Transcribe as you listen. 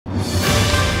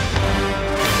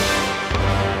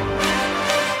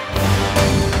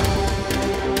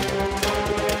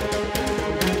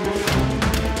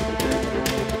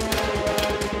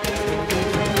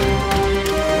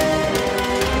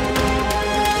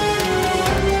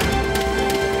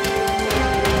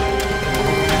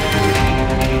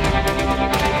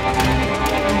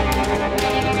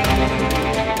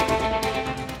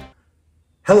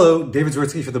Hello, David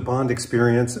Zwirsky for the Bond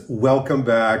Experience. Welcome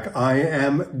back. I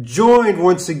am joined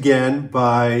once again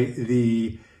by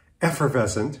the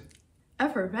effervescent.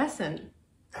 Effervescent?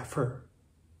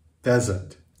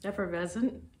 Effervescent.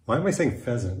 Effervescent? Why am I saying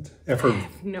pheasant? I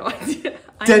have no idea.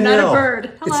 I'm Danielle. not a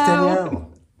bird. Hello. It's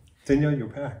Danielle. Danielle, you're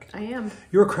back. I am.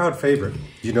 You're a crowd favorite.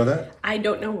 Do you know that? I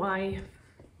don't know why.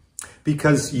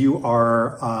 Because you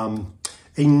are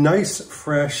a nice,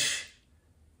 fresh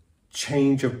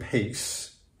change of pace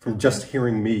from just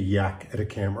hearing me yak at a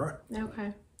camera.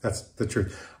 Okay. That's the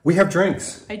truth. We have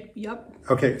drinks. Yep.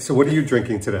 Okay, so what are you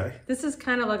drinking today? This is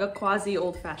kind of like a quasi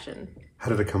old fashioned. How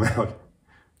did it come out?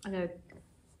 I'm going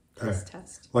to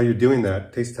test. While you're doing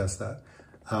that, taste test that.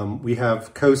 We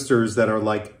have coasters that are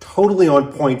like totally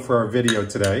on point for our video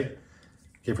today.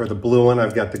 Give her the blue one,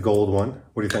 I've got the gold one.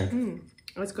 What do you think?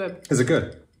 That's good. Is it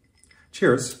good?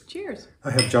 Cheers. Cheers. I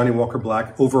have Johnny Walker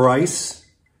Black over ice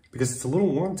because it's a little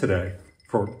warm today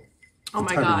for the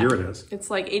time of year it is. It's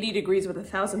like 80 degrees with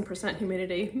 1,000%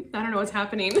 humidity. I don't know what's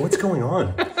happening. What's going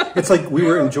on? It's like we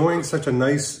were enjoying such a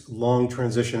nice long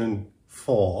transition in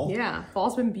fall. Yeah,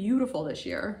 fall's been beautiful this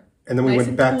year. And then we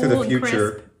went back to the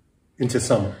future into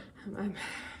summer.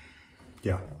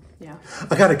 Yeah.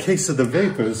 I got a case of the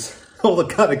vapors. Oh,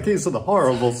 I got a case of the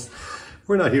horribles.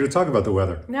 We're not here to talk about the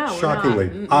weather. No, shockingly.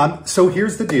 we're not. So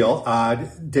here's the deal.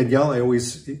 Danielle, I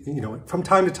always, from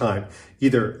time to time,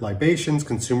 either libations,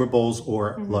 consumables,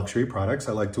 or luxury products,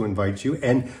 I like to invite you.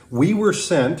 And we were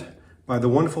sent by the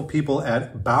wonderful people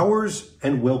at Bowers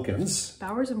and Wilkins.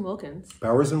 Bowers and Wilkins.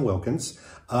 Bowers and Wilkins.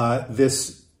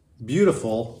 This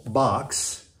beautiful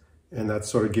box, and that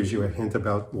sort of gives you a hint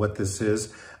about what this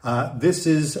is. This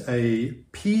is a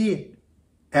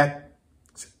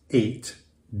Px8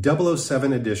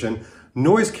 007 edition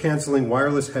noise canceling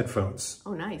wireless headphones.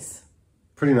 Oh, nice.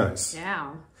 Pretty nice.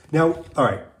 Yeah. Now, all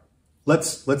right,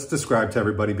 let's describe to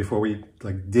everybody before we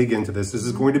dig into this. This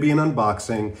is going to be an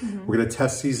unboxing. We're going to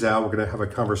test these out. We're going to have a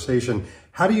conversation.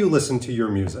 How do you listen to your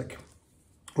music?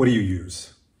 What do you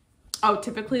use? Oh,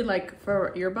 typically like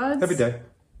for earbuds? Every day.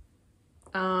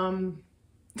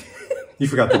 You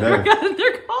forgot the name. I forgot what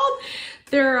they're called.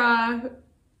 They're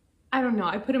I don't know.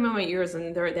 I put them in my ears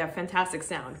and they have fantastic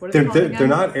sound. What are they called again? They're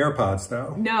not AirPods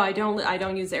though. No, I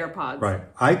don't use AirPods. Right.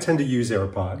 I tend to use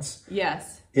AirPods.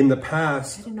 Yes. In the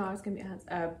past, I didn't know I was gonna be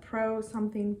Pro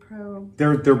something Pro.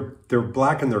 They're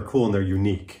black and they're cool and they're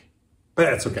unique. But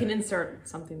that's okay. You can insert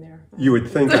something there. You would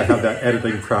think I have that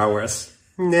editing prowess.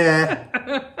 Nah.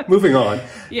 Moving on.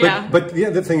 Yeah. But the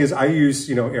other thing is I use,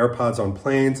 AirPods on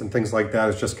planes and things like that.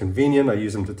 It's just convenient. I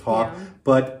use them to talk. Yeah.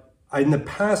 But in the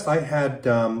past, I had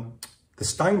the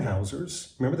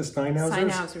Steinhausers. Remember the Steinhausers?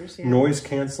 Steinhausers, yeah. Noise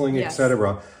canceling, yes.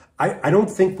 etc. I don't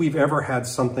think we've ever had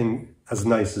something as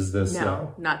nice as this.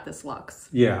 No, not this luxe.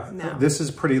 Yeah, no. This is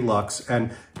pretty luxe.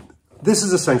 And this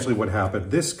is essentially what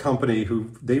happened. This company,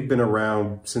 they've been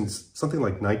around since something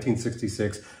like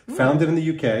 1966, founded in the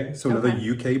UK, so another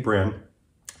UK brand.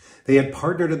 They had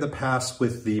partnered in the past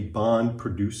with the Bond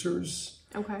producers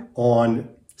on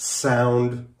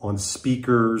sound, on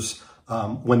speakers,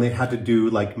 when they had to do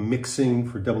like mixing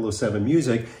for 007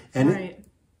 music. And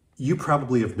you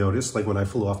probably have noticed, like when I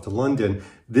flew off to London,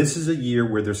 this is a year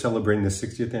where they're celebrating the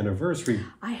 60th anniversary.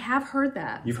 I have heard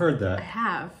that. You've heard that? I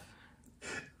have.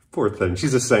 Poor thing,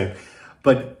 she's a saint.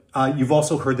 But you've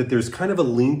also heard that there's kind of a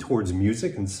lean towards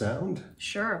music and sound.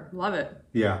 Sure, love it.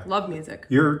 Yeah. Love music.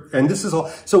 And this is all,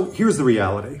 so here's the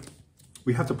reality.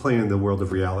 We have to play in the world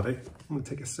of reality. I'm gonna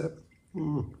take a sip.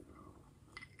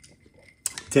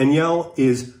 Danielle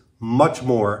is much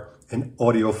more an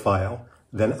audiophile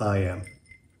than I am.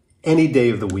 Any day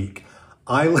of the week.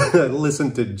 I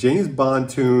listen to James Bond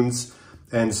tunes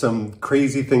and some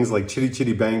crazy things like Chitty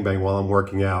Chitty Bang Bang while I'm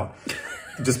working out.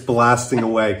 Just blasting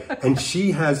away. And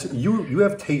she has, you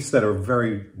have tastes that are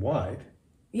very wide.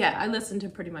 Yeah, I listen to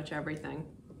pretty much everything.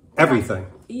 Everything?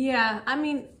 Yeah, I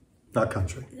mean. Not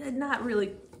country. Not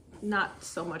really, not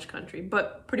so much country,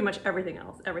 but pretty much everything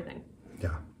else, everything.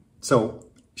 Yeah. So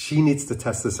she needs to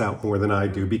test this out more than I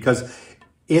do because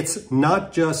it's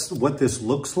not just what this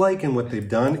looks like and what they've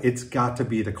done, it's got to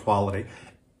be the quality.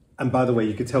 And by the way,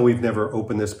 you can tell we've never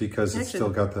opened this because it's still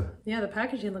got the... Yeah, the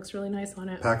packaging looks really nice on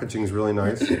it. Packaging is really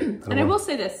nice. And I will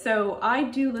say this, so I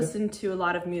do listen to a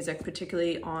lot of music,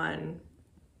 particularly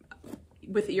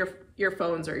with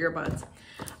earphones or earbuds.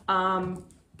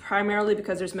 Primarily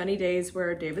because there's many days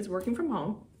where David's working from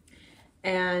home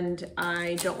and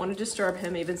I don't want to disturb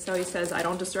him, even so he says I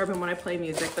don't disturb him when I play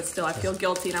music, but still I feel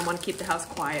guilty and I want to keep the house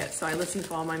quiet. So I listen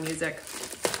to all my music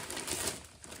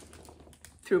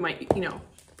through my,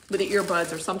 with the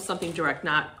earbuds or something direct,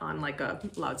 not on like a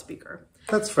loudspeaker.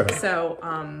 That's fair. So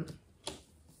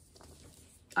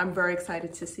I'm very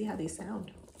excited to see how these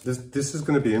sound. This is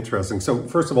going to be interesting. So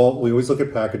first of all, we always look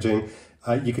at packaging.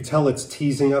 You can tell it's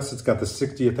teasing us. It's got the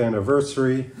 60th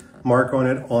anniversary mark on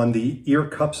it. On the ear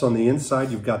cups on the inside,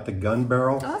 you've got the gun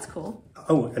barrel. Oh, that's cool.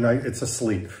 Oh, and it's a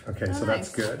sleeve. Okay, Oh, so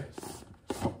nice. that's good.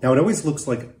 Now, it always looks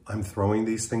like I'm throwing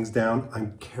these things down.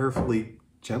 I'm carefully,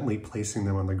 gently placing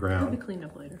them on the It'll ground. be cleaned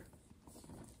up later.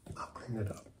 I'll clean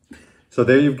it up. So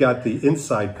there you've got the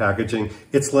inside packaging.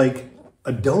 It's like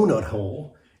a donut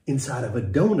hole inside of a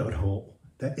donut hole.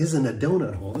 That isn't a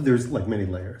donut hole. There's like many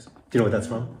layers. Do you know what that's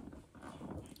from?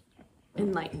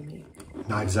 Enlighten me.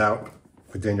 Knives Out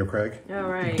with Daniel Craig. All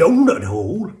right. Donut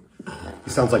hole. He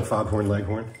sounds like Foghorn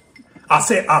Leghorn. I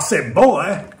said,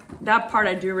 boy. That part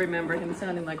I do remember him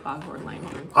sounding like Foghorn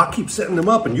Leghorn. I keep setting them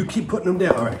up and you keep putting them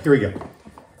down. All right, here we go.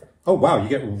 Oh, wow, you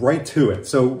get right to it.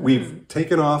 So we've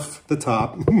taken off the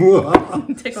top.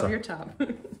 Take off your top.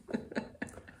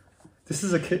 This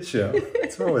is a kid show.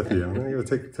 What's wrong with you? I'm going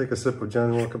to take a sip of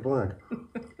Johnny Walker Black.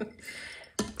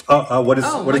 What is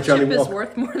Johnny Walker? My chip is Walker?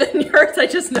 worth more than yours. I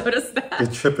just noticed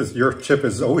that. Your chip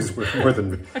is always worth more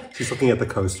than me. She's looking at the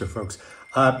coaster, folks.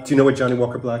 Do you know what Johnny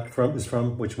Walker Black is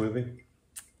from? Which movie?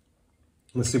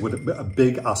 Let's see what a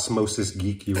big osmosis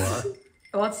geek you are.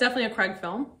 Well, it's definitely a Craig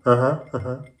film.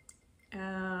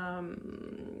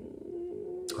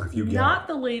 If you get Not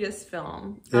the latest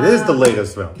film. it is the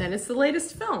latest film. Then it's the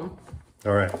latest film.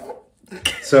 All right.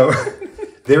 So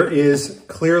there is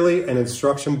clearly an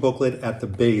instruction booklet at the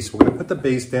base. We're going to put the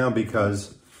base down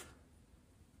because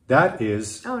that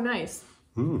is Oh, nice.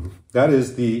 that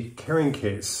is the carrying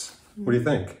case. What do you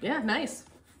think? Yeah, nice.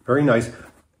 Very nice.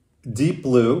 Deep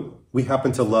blue. We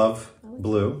happen to love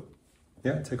blue.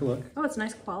 Yeah, take a look. Oh, it's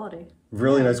nice quality.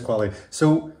 Really nice quality.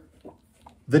 So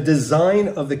the design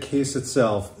of the case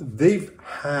itself, they've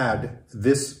had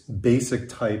this basic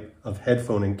type of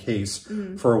headphone and case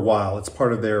for a while. It's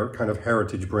part of their kind of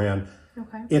heritage brand.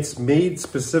 Okay. It's made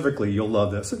specifically, you'll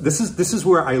love this. This is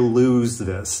where I lose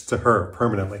this to her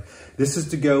permanently. This is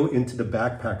to go into the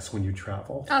backpacks when you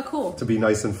travel. Oh, cool. To be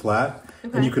nice and flat.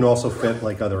 Okay. And you can also fit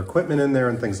like other equipment in there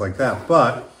and things like that.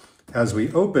 But as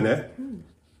we open it, and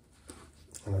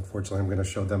unfortunately I'm going to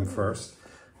show them first.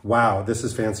 Wow, this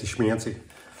is fancy schmancy.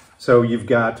 So you've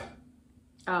got...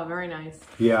 Oh, very nice.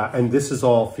 Yeah, and this is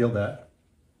all, feel that.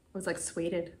 It was like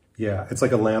suede. Yeah, it's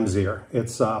like a lamb's ear.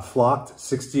 It's flocked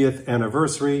 60th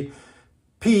anniversary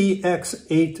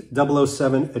Px8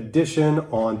 007 edition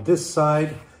on this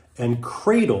side and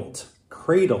cradled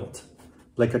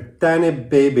like a tiny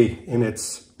baby in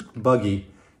its buggy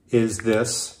is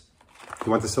this. You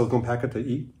want the silicone packet to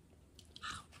eat?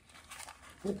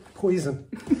 Poison.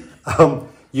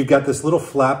 You've got this little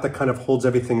flap that kind of holds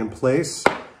everything in place.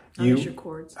 You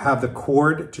have the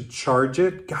cord to charge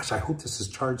it. Gosh, I hope this is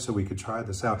charged so we could try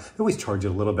this out. They always charge it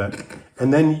a little bit.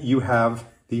 And then you have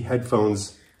the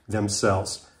headphones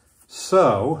themselves.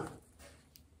 So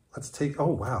let's take, oh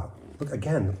wow. Look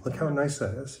again, look how nice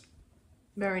that is.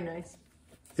 Very nice.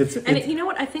 You know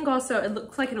what? I think also it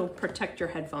looks like it'll protect your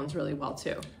headphones really well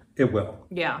too. It will.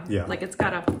 Yeah. Yeah. Like it's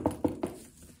got a...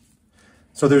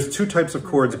 So there's two types of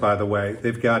cords, by the way.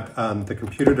 They've got the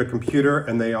computer to computer,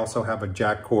 and they also have a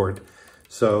jack cord.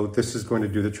 So this is going to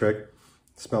do the trick.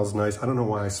 It smells nice. I don't know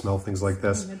why I smell things like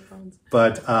this.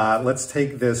 But let's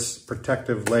take this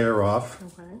protective layer off.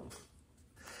 Okay.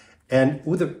 And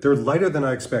ooh, they're lighter than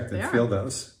I expected. They are. Feel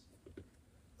those.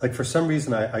 Like for some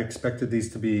reason, I expected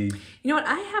these to be... You know what?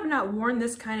 I have not worn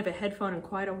this kind of a headphone in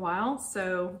quite a while,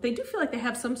 so they do feel like they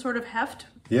have some sort of heft.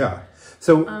 Yeah.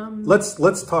 So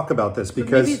let's talk about this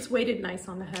because... Maybe it's weighted nice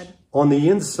on the head. On the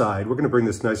inside, we're going to bring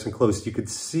this nice and close. You could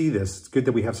see this. It's good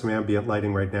that we have some ambient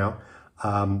lighting right now.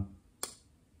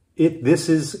 This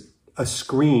is a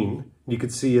screen. You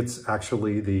could see it's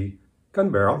actually the gun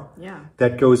barrel. Yeah.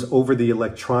 That goes over the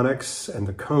electronics and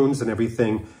the cones and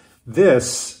everything.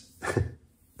 This...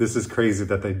 This is crazy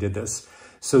that they did this.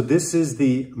 So this is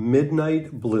the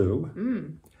midnight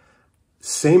blue.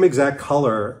 Same exact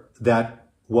color that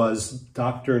was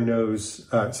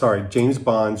James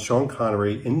Bond, Sean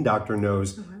Connery in Dr.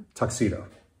 No's tuxedo.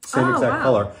 Same exact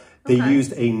color. They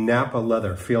used a Napa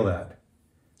leather. Feel that.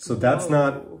 So that's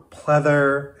not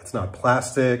pleather. It's not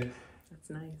plastic. That's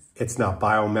nice. It's not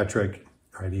biometric.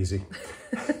 All right, easy.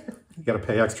 You got to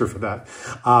pay extra for that.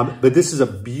 But this is a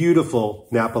beautiful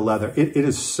Napa leather. It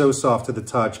is so soft to the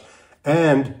touch.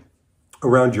 And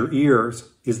around your ears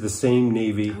is the same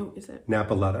navy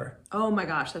Napa leather. Oh my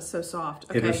gosh, that's so soft.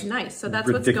 Okay, nice. So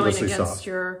that's what's going against soft.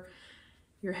 your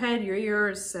head, your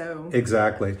ears. So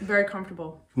exactly. Very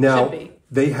comfortable. Now, should be.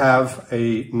 They have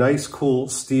a nice, cool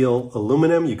steel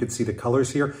aluminum. You could see the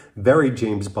colors here. Very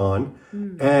James Bond.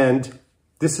 And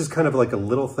this is kind of like a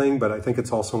little thing, but I think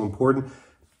it's also important.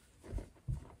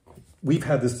 We've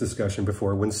had this discussion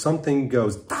before. When something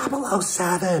goes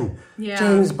 007, yeah.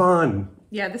 James Bond.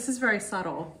 Yeah, this is very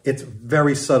subtle. It's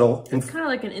very subtle. It's kind of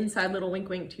like an inside little wink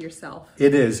wink to yourself.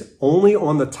 It is. Only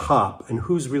on the top. And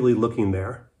who's really looking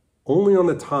there? Only on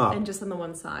the top. And just on the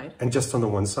one side. And just on the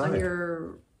one side. On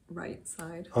your right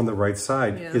side. On the right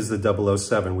side is the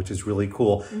 007, which is really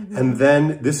cool. Mm-hmm. And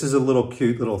then this is a little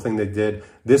cute little thing they did.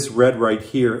 This red right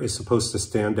here is supposed to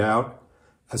stand out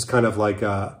as kind of like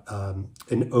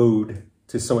an ode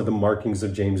to some of the markings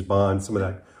of James Bond, some of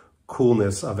that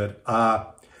coolness of it.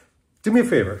 Do me a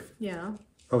favor. Yeah.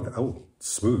 Oh,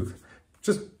 smooth.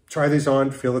 Just try these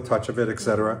on, feel the touch of it,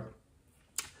 etc.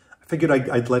 I figured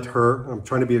I'd let her, I'm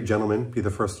trying to be a gentleman, be the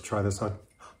first to try this on.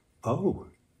 Oh.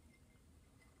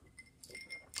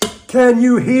 Can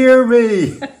you hear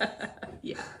me?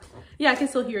 Yeah. Yeah, I can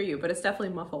still hear you, but it's definitely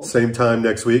muffled. Same time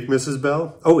next week, Mrs.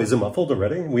 Bell. Oh, is it muffled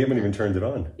already? We haven't even turned it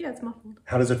on. Yeah, it's muffled.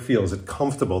 How does it feel? Is it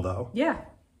comfortable, though? Yeah.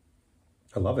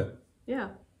 I love it. Yeah.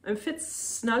 And fits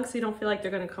snug so you don't feel like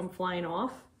they're going to come flying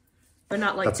off. They're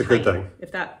not like That's a tight, good thing.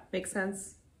 if that makes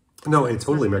sense. No, it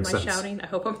totally makes sense. Am I shouting? I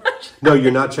hope I'm not shouting. No,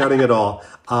 you're not shouting at all.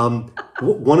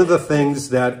 One of the things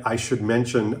that I should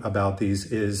mention about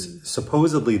these is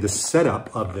supposedly the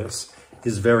setup of this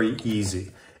is very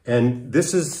easy. And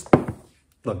this is,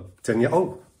 look, Danielle,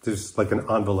 oh, there's like an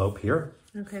envelope here.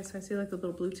 Okay, so I see like the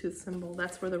little Bluetooth symbol.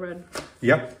 That's where the red...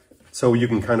 Yep. So you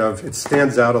can kind of, it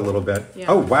stands out a little bit. Yeah.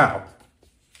 Oh, wow.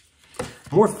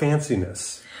 More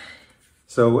fanciness.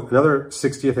 So another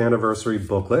 60th anniversary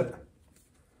booklet.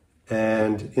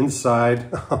 And inside,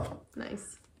 oh,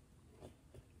 nice.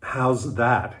 How's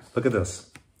that? Look at this.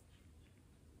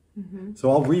 So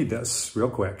I'll read this real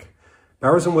quick.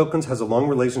 Bowers Wilkins has a long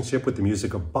relationship with the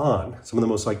music of Bond. Some of the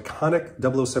most iconic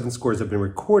 007 scores have been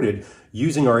recorded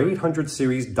using our 800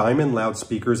 series Diamond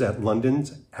loudspeakers at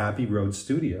London's Abbey Road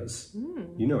Studios.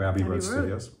 You know Abbey Road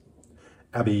Studios.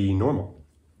 Abbey Normal.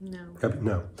 No.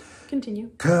 No.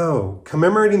 Continue.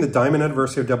 Commemorating the Diamond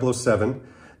anniversary of 007,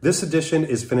 this edition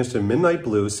is finished in midnight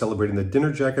blue, celebrating the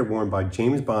dinner jacket worn by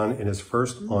James Bond in his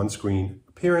first on-screen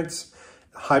appearance.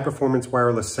 High-performance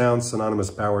wireless sound,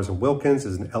 synonymous Bowers Wilkins,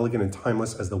 is as elegant and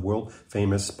timeless as the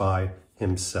world-famous spy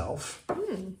himself.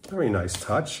 Very nice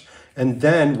touch. And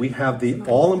then we have the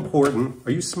all-important...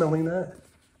 Are you smelling that?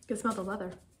 You can smell the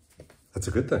leather. That's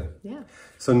a good thing. Yeah.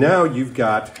 So now you've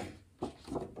got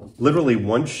literally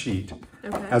one sheet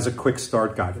as a quick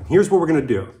start guide. And here's what we're going to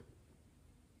do.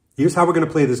 Here's how we're going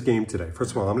to play this game today.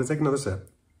 First of all, I'm going to take another sip.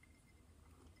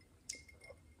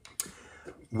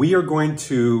 We are going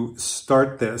to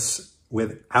start this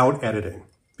without editing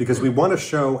because we want to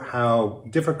show how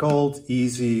difficult,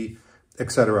 easy,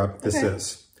 etc. this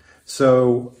is.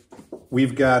 So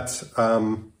we've got,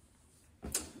 so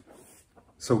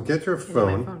get your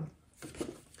phone.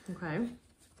 Okay.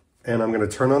 And I'm going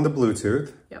to turn on the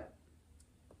Bluetooth. Yep.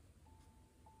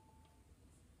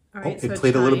 All right, it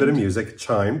played a little bit of music, it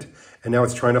chimed, and now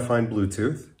it's trying to find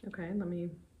Bluetooth. Okay, let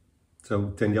me... So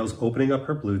Danielle's opening up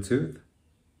her Bluetooth.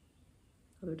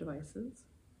 Other devices.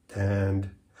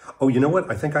 And, oh, you know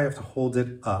what? I think I have to hold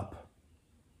it up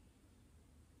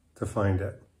to find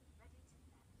it.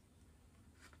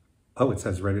 Oh, it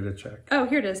says ready to check. Oh,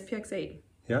 here it is, Px8.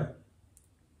 Yeah.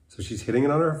 So she's hitting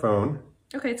it on her phone.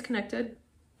 Okay, it's connected.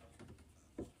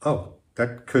 Oh,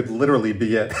 that could literally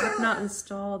be it. I've not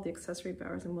installed the accessory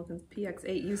Bowers Wilkins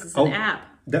Px8 uses an app.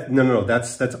 No,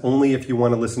 that's only if you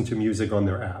want to listen to music on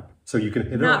their app. So you can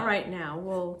hit it. Not right now.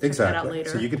 We'll check that out later.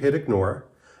 So you can hit ignore.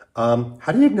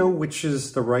 How do you know which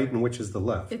is the right and which is the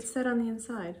left? It's set on the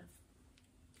inside.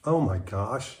 Oh my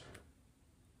gosh.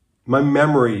 My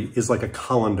memory is like a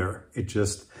colander. It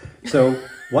just, so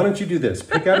why don't you do this?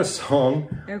 Pick out a song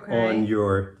on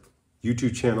your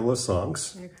YouTube channel of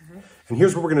songs. Okay. And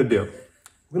here's what we're going to do.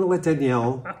 We're going to let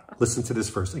Danielle listen to this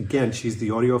first. Again, she's the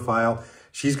audiophile.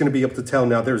 She's going to be able to tell.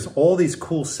 Now, there's all these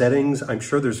cool settings. I'm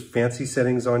sure there's fancy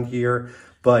settings on here,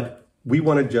 but we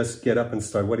want to just get up and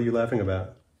start. What are you laughing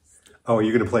about? Oh, are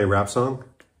you going to play a rap song?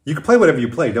 You can play whatever you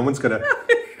play. No one's going to...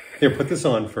 Here, put this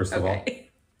on first of all.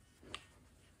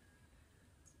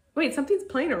 Wait, something's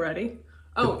playing already.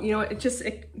 Oh, you know what?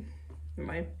 Never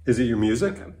mind. Is it your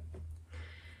music? Okay.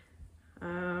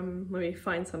 Let me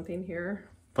find something here.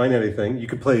 Find anything. You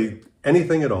could play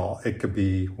anything at all. It could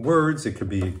be words. It could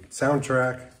be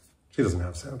soundtrack. She doesn't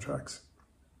have soundtracks.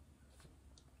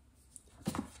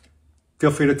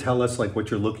 Feel free to tell us like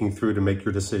what you're looking through to make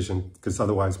your decision, because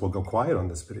otherwise we'll go quiet on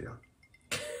this video.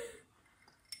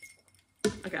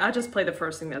 Okay, I'll just play the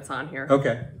first thing that's on here.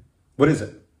 Okay. What is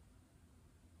it?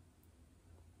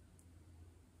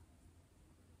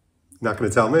 Not going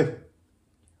to tell me?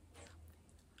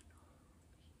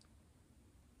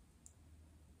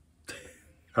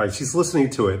 All right, she's listening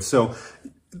to it. So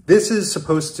this is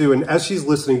supposed to, and as she's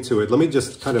listening to it, let me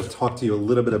just kind of talk to you a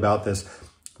little bit about this.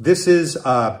 This is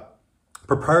a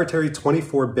proprietary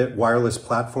 24-bit wireless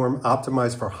platform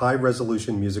optimized for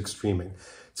high-resolution music streaming.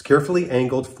 Its carefully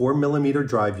angled 4mm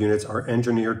drive units are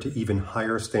engineered to even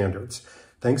higher standards.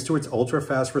 Thanks to its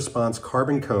ultra-fast response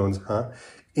carbon cones,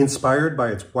 inspired by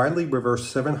its widely reversed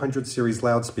 700 series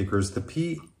loudspeakers, the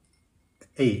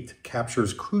P8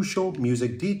 captures crucial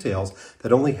music details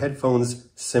that only headphones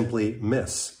simply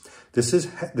miss.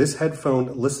 This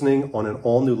headphone listening on an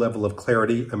all-new level of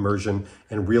clarity, immersion,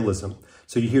 and realism.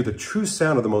 So you hear the true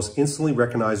sound of the most instantly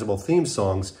recognizable theme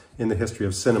songs in the history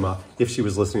of cinema, if she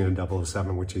was listening to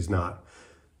 007, which she's not.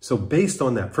 So based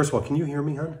on that, first of all, can you hear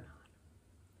me, hon?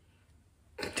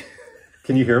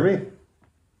 Can you hear me?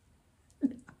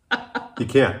 You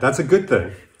can't. That's a good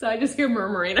thing. So I just hear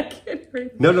murmuring. I can't hear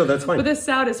you. No, that's fine. But this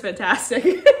sound is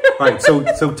fantastic. All right,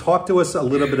 so talk to us a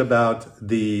little bit about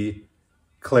the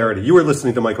clarity. You were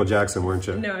listening to Michael Jackson, weren't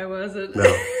you? No, I wasn't.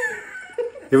 No.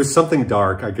 It was something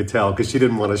dark, I could tell, because she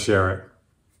didn't want to share it.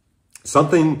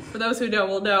 Something... For those who know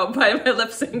will know by my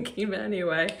lip syncing, but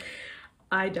anyway,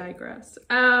 I digress.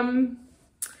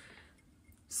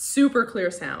 Super clear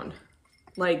sound.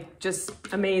 Like, just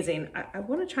amazing. I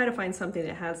want to try to find something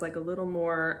that has like a little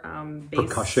more bass.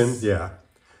 Percussion? Yeah.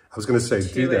 I was going to say,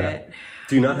 do that.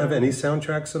 Do you not have any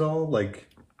soundtracks at all? Like,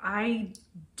 I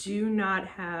do not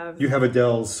have... You have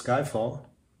Adele's Skyfall.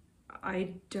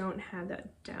 I don't have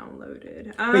that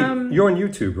downloaded. Wait, you're on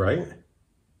YouTube, right?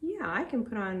 Yeah, I can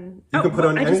put on... You can put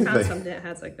on anything. I just found something that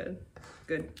has like a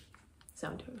good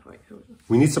sound to it.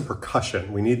 We need some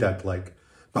percussion. We need that like...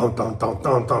 Dun, dun, dun,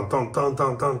 dun, dun, dun, dun,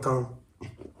 dun, dun, dun.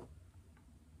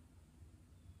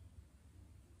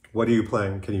 What are you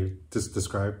playing? Can you just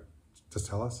describe? Just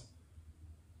tell us.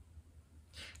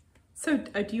 So,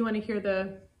 do you want to hear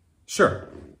the... Sure.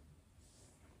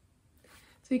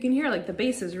 So you can hear like the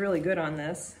bass is really good on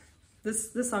this.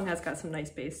 This song has got some nice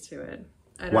bass to it.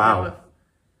 I don't know if,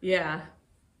 yeah.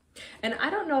 And I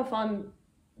don't know if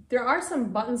there are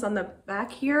some buttons on the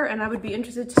back here, and I would be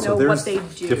interested to know what they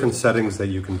do. Different settings that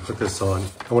you can put this on.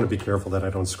 I want to be careful that I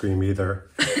don't scream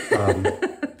either.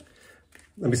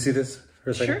 Let me see this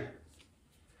for a second. Sure.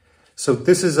 So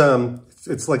this is,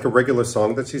 it's like a regular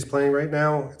song that she's playing right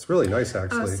now. It's really nice,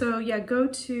 actually. So yeah, go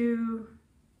to...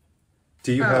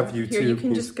 Do you have YouTube? Here, you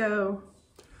can just go...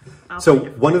 So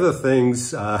one of the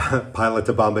things, Pilot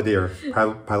to Bombardier. What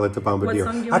song do you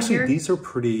want Actually, to hear? these are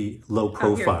pretty low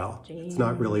profile. It's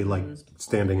not really like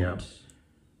standing out.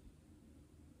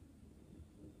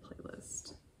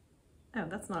 Playlist. Oh,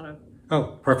 that's not a...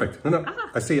 Oh, perfect. No,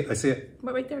 I see it. I see it.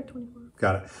 But right there, 24.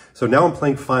 Got it. So now I'm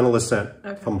playing Final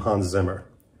Ascent from Hans Zimmer,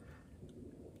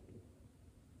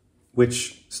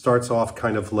 which starts off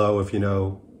kind of low if you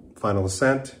know Final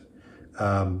Ascent.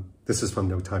 This is from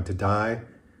No Time to Die.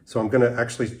 So I'm going to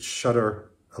actually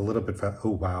shutter a little bit fast.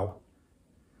 Oh, wow.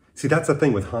 See, that's the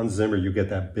thing with Hans Zimmer. You get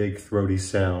that big throaty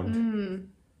sound.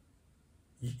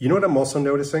 You know what I'm also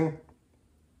noticing?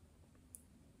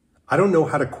 I don't know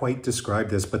how to quite describe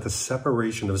this, but the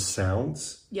separation of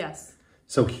sounds. Yes.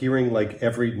 So hearing like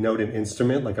every note and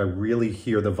instrument, like I really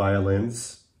hear the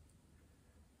violins.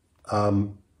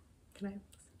 Can I?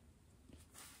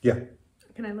 Yeah.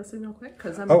 Can I listen real quick?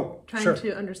 Because I'm trying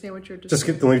to understand what you're just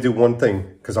let me do one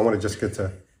thing, because I want to just get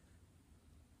to...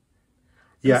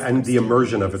 Yeah, and the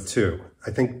immersion of it too.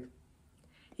 I think...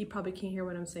 He probably can't hear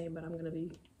what I'm saying, but he's going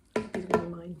to be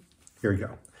mine. Here we go.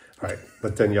 All right,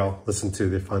 let Danielle listen to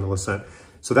the Final Ascent.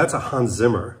 So that's a Hans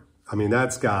Zimmer. I mean,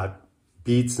 that's got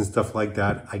beats and stuff like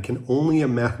that. I can only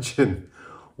imagine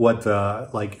what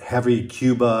like heavy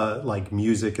Cuba like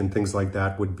music and things like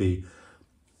that would be.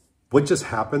 What just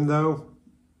happened though?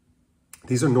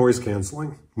 These are noise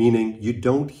canceling, meaning you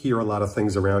don't hear a lot of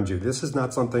things around you. This is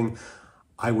not something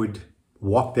I would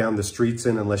walk down the streets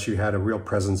in unless you had a real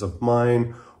presence of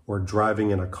mind or driving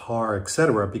in a car,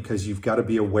 etc., because you've got to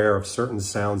be aware of certain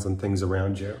sounds and things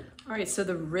around you. All right, so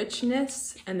the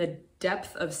richness and the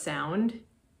depth of sound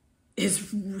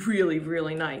is really,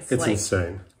 really nice. It's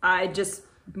insane.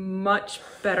 Much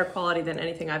better quality than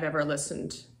anything I've ever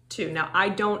listened to. Now, I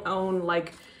don't own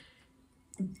like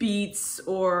Beats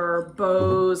or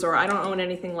Bose, or I don't own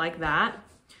anything like that,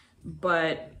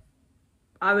 but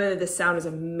the sound is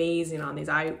amazing on these.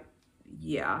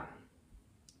 Yeah.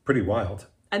 Pretty wild.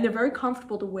 And they're very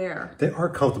comfortable to wear. They are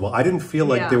comfortable. I didn't feel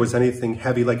like there was anything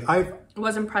heavy. Like it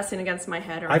wasn't pressing against my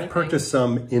head or anything. I've purchased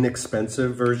some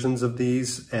inexpensive versions of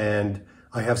these, and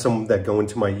I have some that go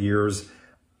into my ears.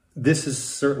 This is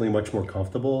certainly much more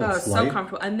comfortable. Oh, it's so light.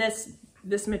 comfortable. And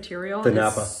this material The is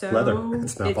Napa so, leather.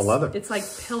 It's Napa leather. It's like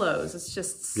pillows. It's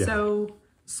just so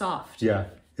soft. Yeah,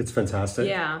 it's fantastic.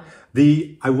 Yeah.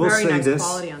 I will Very say nice this.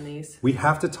 quality on these. We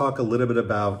have to talk a little bit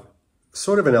about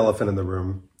sort of an elephant in the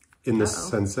room in the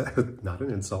sense, not an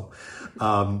insult,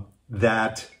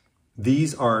 that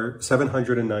these are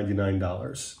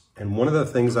 $799. And one of the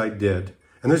things I did,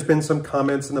 and there's been some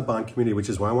comments in the bond community, which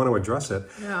is why I want to address it.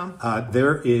 Yeah.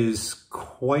 There is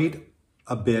quite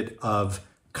a bit of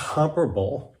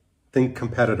comparable, think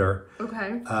competitor,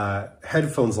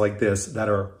 headphones like this that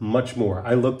are much more.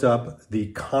 I looked up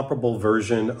the comparable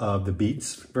version of the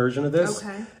Beats version of this,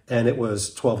 and it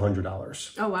was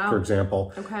 $1,200. Oh, wow. For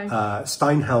example.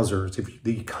 Steinhauser's,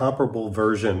 the comparable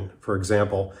version, for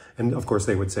example, and of course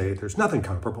they would say there's nothing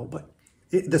comparable, but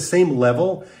the same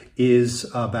level is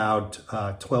about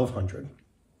 $1,200.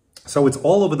 So it's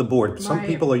all over the board. Some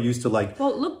people are used to like,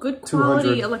 well, look, good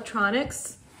quality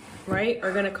electronics, right?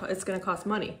 It's gonna cost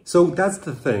money. So that's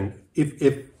the thing.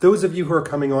 If those of you who are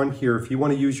coming on here, if you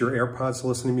want to use your AirPods to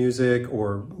listen to music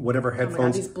or whatever headphones, oh my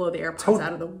God, these blow the AirPods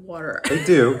out of the water. They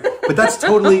do, but it's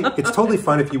totally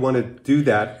fine if you want to do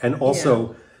that. And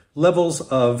also levels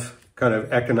of kind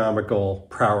of economical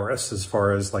prowess as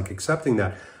far as like accepting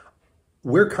that.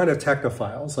 We're kind of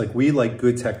technophiles, like we like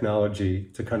good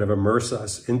technology to kind of immerse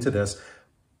us into this.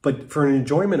 But for an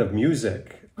enjoyment of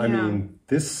music, I mean,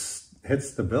 this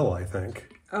hits the bill, I think.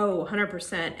 Oh,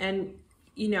 100%. And,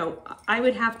 you know, I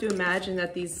would have to imagine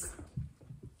that these,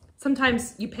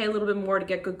 sometimes you pay a little bit more to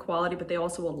get good quality, but they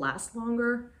also will last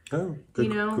longer. Oh,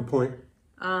 good, good point.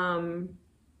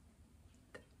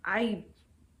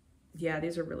 Yeah,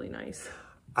 these are really nice.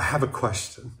 I have a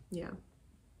question. Yeah.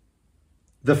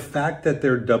 The fact that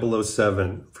they're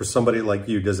 007 for somebody like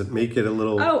you, does it make it a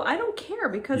little... Oh, I don't care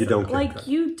because you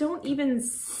don't even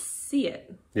see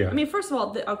it. Yeah. I mean, first of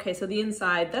all, so the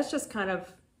inside, that's just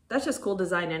cool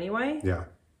design anyway. Yeah.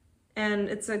 And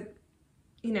it's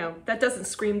that doesn't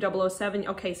scream 007.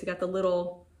 Okay, so you got the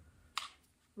little,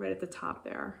 right at the top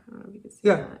there. I don't know if you can see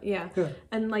that. Yeah.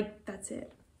 And like, that's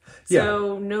it.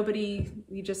 So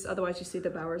otherwise you see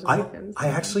the Bowers Wilkins. I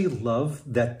actually love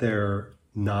that they're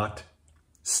not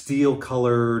steel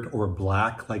colored or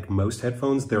black like most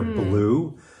headphones. They're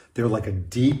blue. They're like a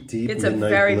deep it's a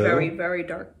very, very, very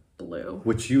dark blue.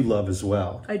 Which you love as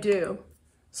well. I do.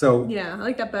 So yeah, I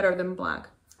like that better than black.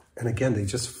 And again, they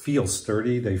just feel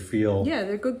sturdy. They feel... Yeah,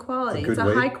 they're good quality. It's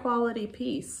a high quality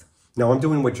piece. Now I'm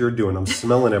doing what you're doing. I'm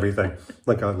smelling everything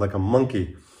like a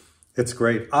monkey. It's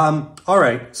great. All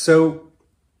right, so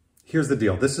here's the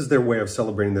deal. This is their way of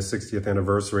celebrating the 60th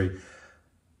anniversary.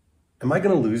 Am I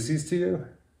going to lose these to you?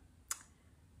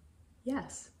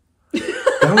 Yes.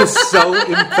 That was so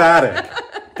emphatic.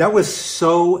 That was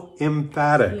so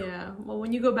emphatic. Yeah. Well,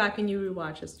 when you go back and you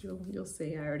rewatch this, you'll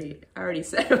see. I already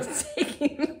said I was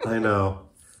taking. I know.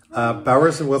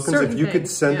 Bowers and Wilkins, if you could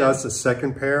send us a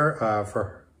second pair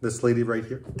for this lady right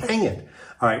here. Dang it.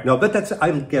 All right. No, but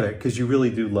I get it because you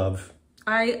really do love.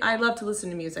 I love to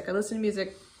listen to music. I listen to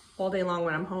music all day long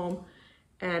when I'm home.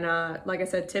 And like I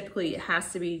said, typically it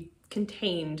has to be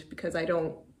contained because I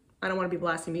don't want to be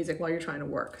blasting music while you're trying to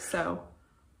work. So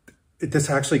this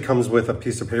actually comes with a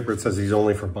piece of paper. It says he's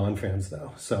only for Bond fans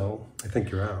though. So I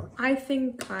think you're out. I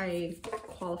think I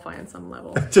qualify on some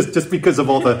level. just because of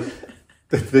all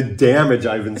the damage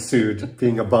I've ensued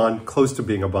being close to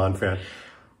being a Bond fan.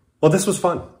 Well, this was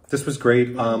fun. This was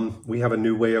great. We have a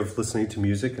new way of listening to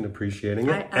music and appreciating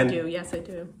it. I do. Yes, I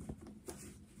do.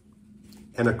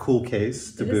 And a cool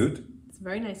case to boot. It's a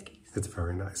very nice case. It's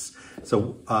very nice.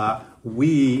 So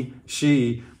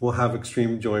she will have extreme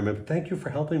enjoyment. Thank you for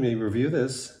helping me review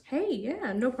this. Hey,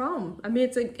 yeah, no problem. I mean,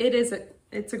 it's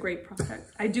a great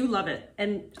product. I do love it.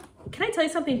 And can I tell you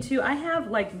something too? I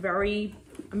have I'm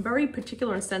very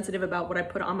particular and sensitive about what I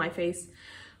put on my face.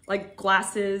 Like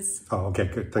glasses. Oh, okay,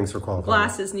 good. Thanks for qualifying.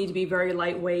 Glasses need to be very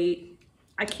lightweight.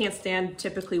 I can't stand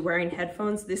typically wearing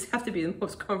headphones. These have to be the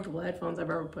most comfortable headphones I've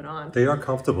ever put on. They are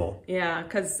comfortable. Yeah,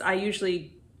 because I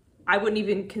wouldn't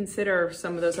even consider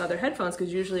some of those other headphones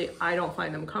because usually I don't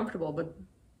find them comfortable, but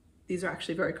these are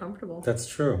actually very comfortable. That's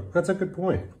true. That's a good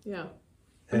point. Yeah.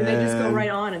 I mean, they just go right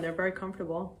on and they're very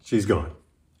comfortable. She's gone.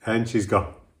 And she's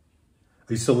gone. Are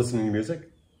you still listening to music?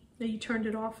 No, you turned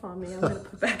it off on me. I'm going to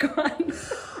put it back on.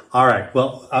 All right.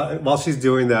 Well, while she's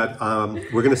doing that,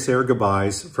 we're going to say our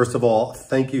goodbyes. First of all,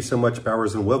 thank you so much,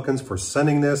 Bowers and Wilkins, for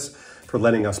sending this, for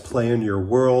letting us play in your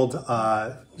world.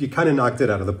 You kind of knocked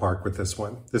it out of the park with this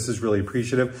one. This is really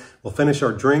appreciative. We'll finish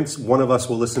our drinks. One of us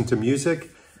will listen to music.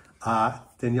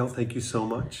 Danielle, thank you so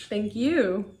much. Thank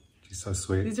you. She's so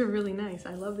sweet. These are really nice.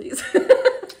 I love these.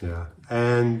 Yeah,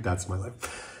 and that's my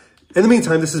life. In the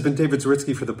meantime, this has been David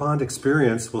Zaritsky for the Bond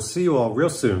Experience. We'll see you all real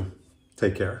soon.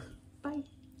 Take care. Bye.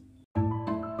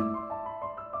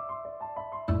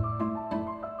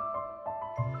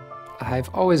 I've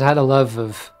always had a love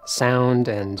of sound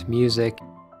and music.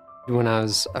 When I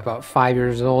was about 5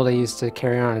 years old, I used to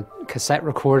carry on a cassette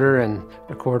recorder and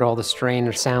record all the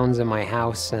strange sounds in my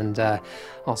house, and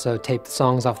also tape the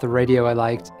songs off the radio I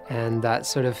liked. And that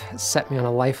sort of set me on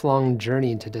a lifelong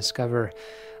journey to discover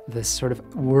this sort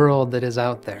of world that is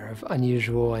out there of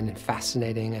unusual and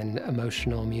fascinating and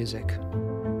emotional music.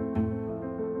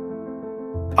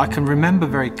 I can remember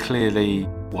very clearly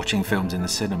watching films in the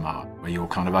cinema where you're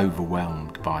kind of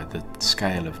overwhelmed by the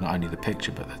scale of not only the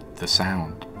picture but the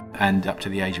sound. And up to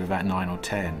the age of about 9 or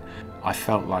 10, I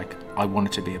felt like I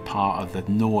wanted to be a part of the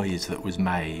noise that was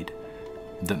made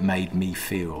that made me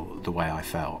feel the way I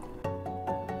felt.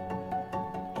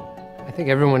 I think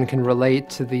everyone can relate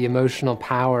to the emotional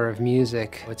power of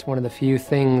music. It's one of the few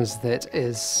things that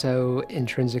is so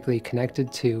intrinsically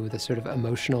connected to the sort of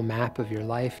emotional map of your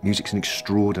life. Music's an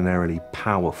extraordinarily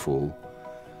powerful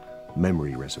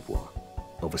memory reservoir.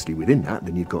 Obviously within that,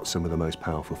 then you've got some of the most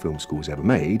powerful film scores ever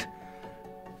made,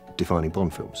 defining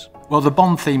Bond films. Well, the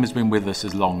Bond theme has been with us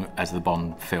as long as the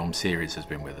Bond film series has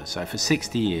been with us. So for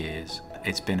 60 years,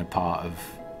 it's been a part of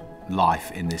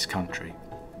life in this country.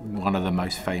 One of the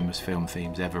most famous film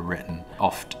themes ever written,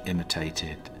 oft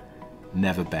imitated,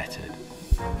 never bettered.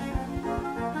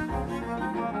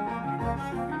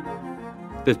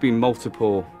 There's been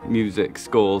multiple music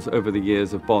scores over the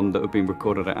years of Bond that have been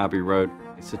recorded at Abbey Road,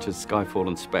 such as Skyfall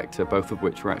and Spectre, both of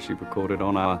which were actually recorded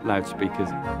on our loudspeakers.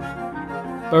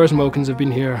 Bowers and Wilkins have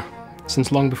been here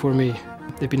since long before me.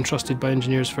 They've been trusted by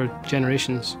engineers for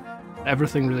generations.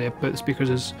 Everything really about the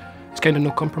speakers is kind of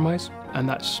no compromise, and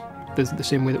that's the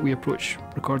same way that we approach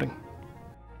recording.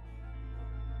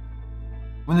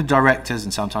 When the directors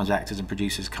and sometimes actors and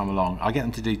producers come along, I get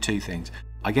them to do two things.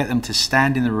 I get them to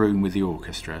stand in the room with the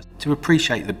orchestra to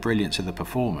appreciate the brilliance of the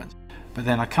performance. But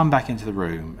then I come back into the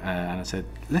room and I said,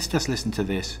 let's just listen to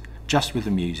this just with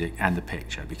the music and the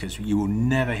picture, because you will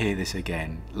never hear this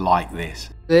again like this.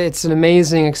 It's an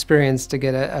amazing experience to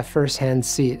get a first-hand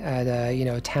seat at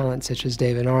a talent such as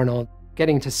David Arnold.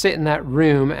 Getting to sit in that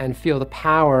room and feel the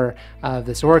power of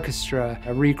this orchestra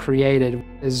recreated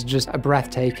is just a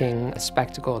breathtaking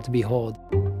spectacle to behold.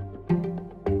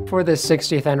 For this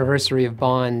 60th anniversary of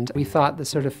Bond, we thought the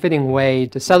sort of fitting way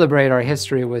to celebrate our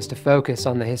history was to focus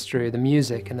on the history of the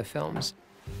music in the films.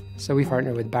 So we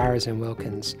partnered with Bowers and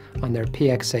Wilkins on their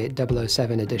Px8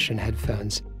 007 edition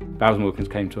headphones. Bowers and Wilkins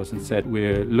came to us and said,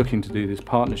 we're looking to do this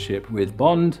partnership with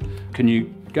Bond. Can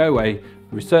you go away,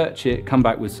 research it, come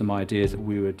back with some ideas?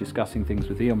 We were discussing things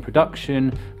with Eon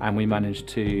Production, and we managed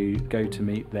to go to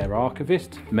meet their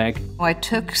archivist, Meg. I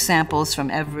took samples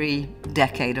from every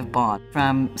decade of Bond,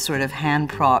 from sort of hand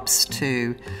props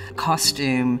to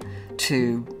costume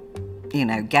to,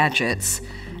 gadgets,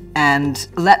 and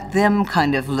let them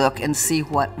kind of look and see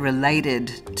what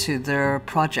related to their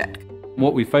project.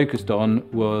 What we focused on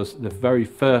was the very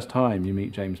first time you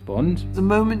meet James Bond. The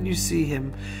moment you see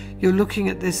him, you're looking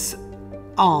at this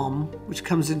arm which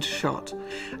comes into shot,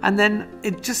 and then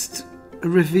it just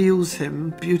reveals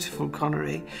him, beautiful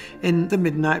Connery, in the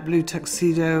midnight blue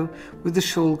tuxedo with the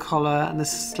shawl collar and the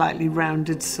slightly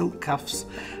rounded silk cuffs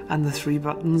and the 3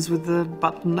 buttons with the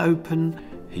button open.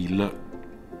 He looked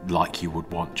like you would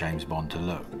want James Bond to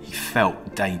look. He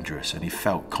felt dangerous and he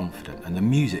felt confident, and the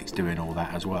music's doing all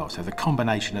that as well. So the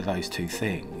combination of those two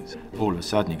things, all of a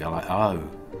sudden you go like, oh,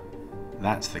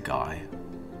 that's the guy,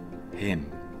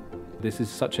 him. This is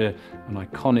such an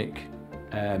iconic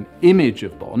image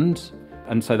of Bond,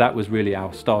 and so that was really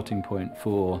our starting point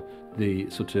for the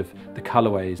sort of the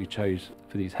colourways we chose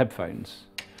for these headphones.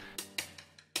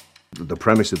 The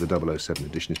premise of the 007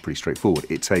 edition is pretty straightforward.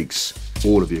 It takes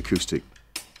all of the acoustic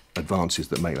advances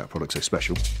that make that product so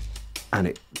special, and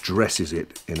it dresses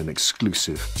it in an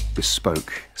exclusive,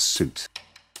 bespoke suit.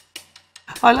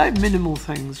 I like minimal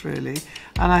things, really,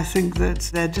 and I think that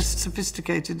they're just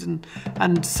sophisticated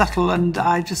and subtle, and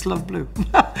I just love blue.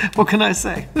 What can I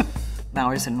say?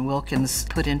 Bowers and Wilkins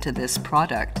put into this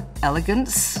product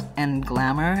elegance and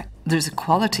glamour. There's a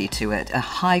quality to it, a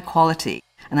high quality,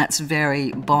 and that's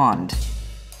very Bond.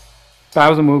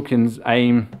 Bowers and Wilkins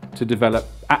aim to develop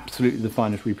absolutely the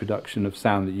finest reproduction of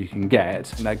sound that you can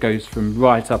get. And that goes from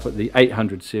right up at the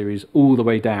 800 series all the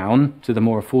way down to the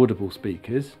more affordable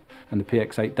speakers. and the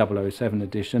Px8 007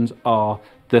 editions are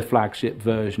the flagship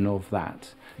version of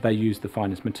that. They use the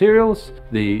finest materials,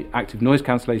 the active noise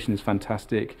cancellation is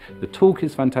fantastic, the talk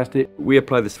is fantastic. We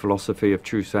apply this philosophy of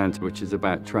true sound, which is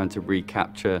about trying to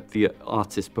recapture the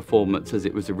artist's performance as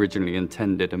it was originally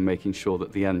intended and making sure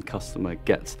that the end customer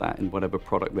gets that in whatever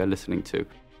product they're listening to.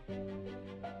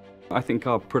 I think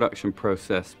our production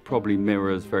process probably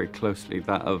mirrors very closely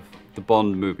that of the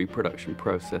Bond movie production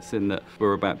process, in that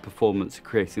we're about performance,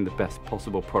 creating the best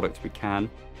possible products we can.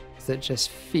 That just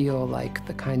feel like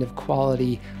the kind of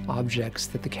quality objects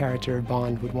that the character of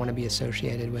Bond would want to be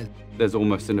associated with. There's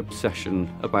almost an obsession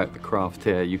about the craft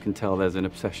here. You can tell there's an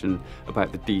obsession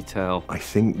about the detail. I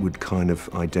think would kind of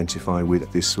identify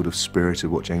with this sort of spirit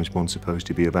of what James Bond's supposed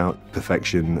to be about,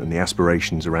 perfection and the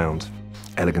aspirations around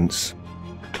elegance,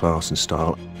 class and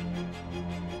style.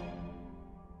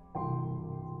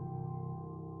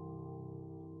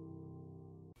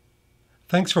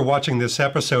 Thanks for watching this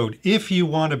episode. If you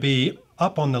want to be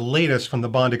up on the latest from the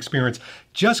Bond experience,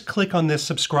 just click on this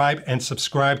subscribe and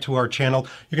subscribe to our channel.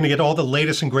 You're going to get all the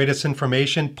latest and greatest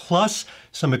information, plus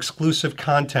some exclusive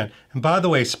content. And by the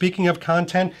way, speaking of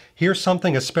content, here's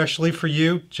something especially for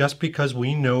you, just because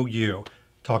we know you.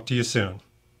 Talk to you soon.